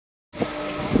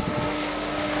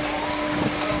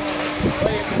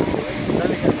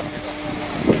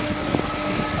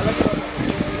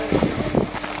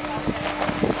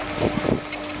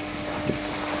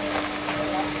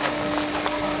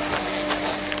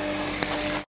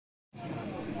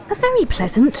A very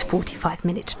pleasant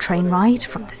 45-minute train ride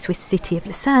from the Swiss city of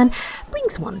Lucerne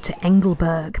brings one to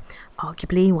Engelberg,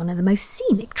 arguably one of the most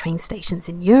scenic train stations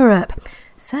in Europe,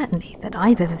 certainly that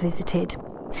I've ever visited.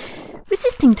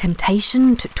 Resisting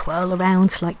temptation to twirl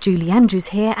around like Julie Andrews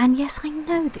here, and yes, I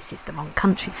know this is the wrong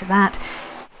country for that.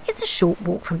 It's a short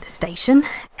walk from the station,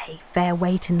 a fair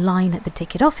wait in line at the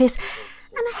ticket office,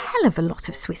 and a hell of a lot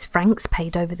of Swiss francs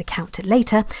paid over the counter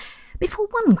later, before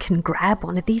one can grab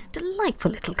one of these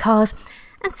delightful little cars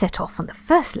and set off on the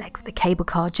first leg of the cable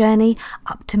car journey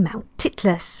up to Mount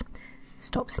Titlis.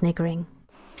 Stop sniggering.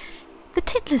 The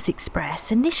TITLIS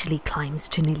Express initially climbs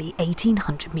to nearly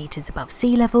 1800 metres above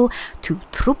sea level to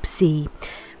Trubsee,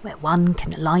 where one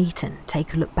can alight and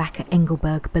take a look back at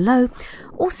Engelberg below,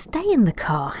 or stay in the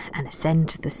car and ascend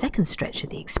to the second stretch of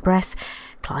the express,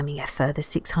 climbing a further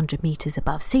 600 metres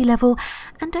above sea level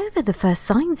and over the first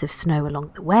signs of snow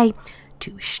along the way,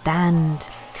 to Stand.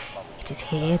 It is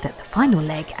here that the final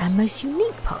leg and most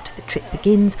unique part of the trip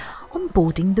begins, on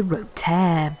boarding the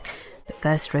Rotair, the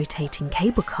first rotating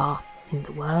cable car in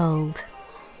the world.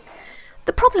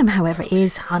 The problem, however,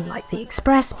 is, unlike the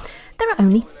Express, there are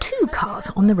only 2 cars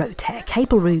on the Rotair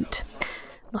cable route.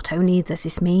 Not only does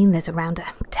this mean there's around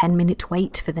a 10-minute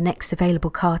wait for the next available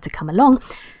car to come along,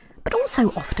 but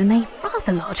also often a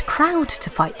rather large crowd to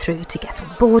fight through to get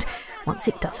on board once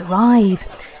it does arrive.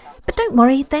 But don't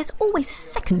worry, there's always a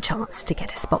second chance to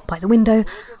get a spot by the window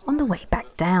on the way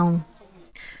back down.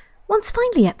 Once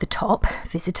finally at the top,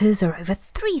 visitors are over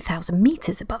 3,000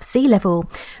 metres above sea level,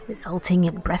 resulting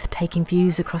in breathtaking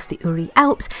views across the Uri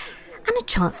Alps and a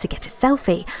chance to get a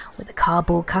selfie with a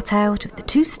cardboard cutout of the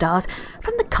 2 stars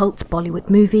from the cult Bollywood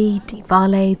movie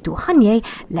Dilwale Dulhania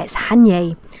Le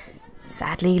Jayenge.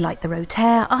 Sadly, like the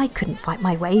Rotair, I couldn't fight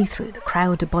my way through the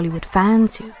crowd of Bollywood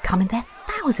fans who come in their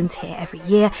thousands here every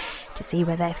year to see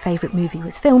where their favourite movie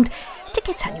was filmed to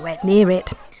get anywhere near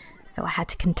it. So I had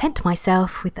to content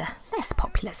myself with the less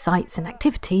popular sites and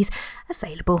activities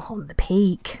available on the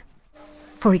peak.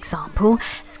 For example,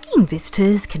 skiing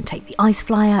visitors can take the ice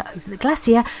flyer over the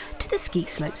glacier to the ski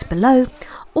slopes below,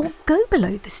 or go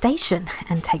below the station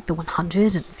and take the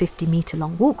 150-metre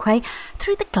long walkway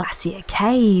through the glacier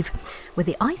cave, where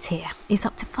the ice here is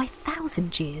up to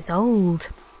 5,000 years old.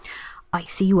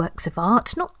 Icy works of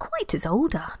art, not quite as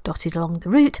old, are dotted along the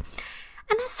route,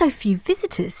 and as so few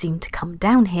visitors seem to come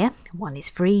down here, one is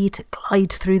free to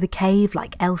glide through the cave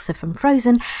like Elsa from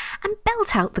Frozen and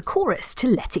belt out the chorus to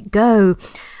Let It Go.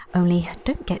 Only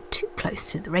don't get too close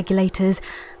to the regulators,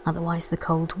 otherwise the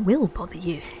cold will bother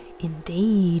you,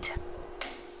 indeed.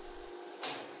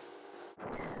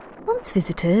 Once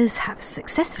visitors have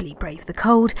successfully braved the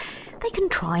cold, they can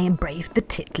try and brave the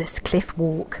TITLIS Cliff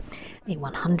Walk, a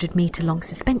 100-metre long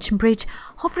suspension bridge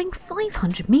hovering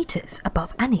 500 metres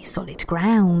above any solid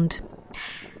ground.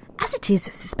 As it is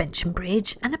a suspension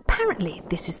bridge, and apparently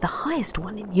this is the highest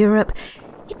one in Europe,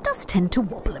 it does tend to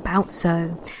wobble about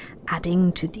so,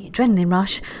 adding to the adrenaline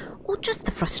rush or just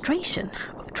the frustration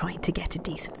of trying to get a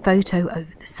decent photo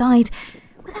over the side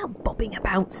without bobbing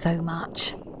about so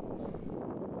much.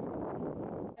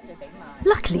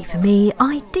 Luckily for me,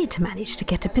 I did manage to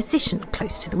get a position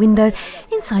close to the window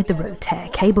inside the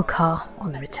Rotair cable car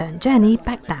on the return journey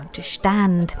back down to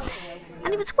Stand,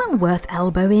 and it was well worth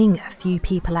elbowing a few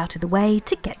people out of the way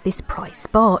to get this prize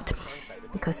spot,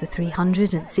 because the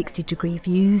 360-degree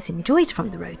views enjoyed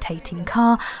from the rotating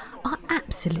car are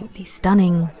absolutely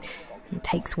stunning and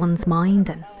takes one's mind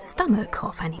and stomach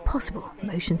off any possible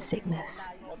motion sickness.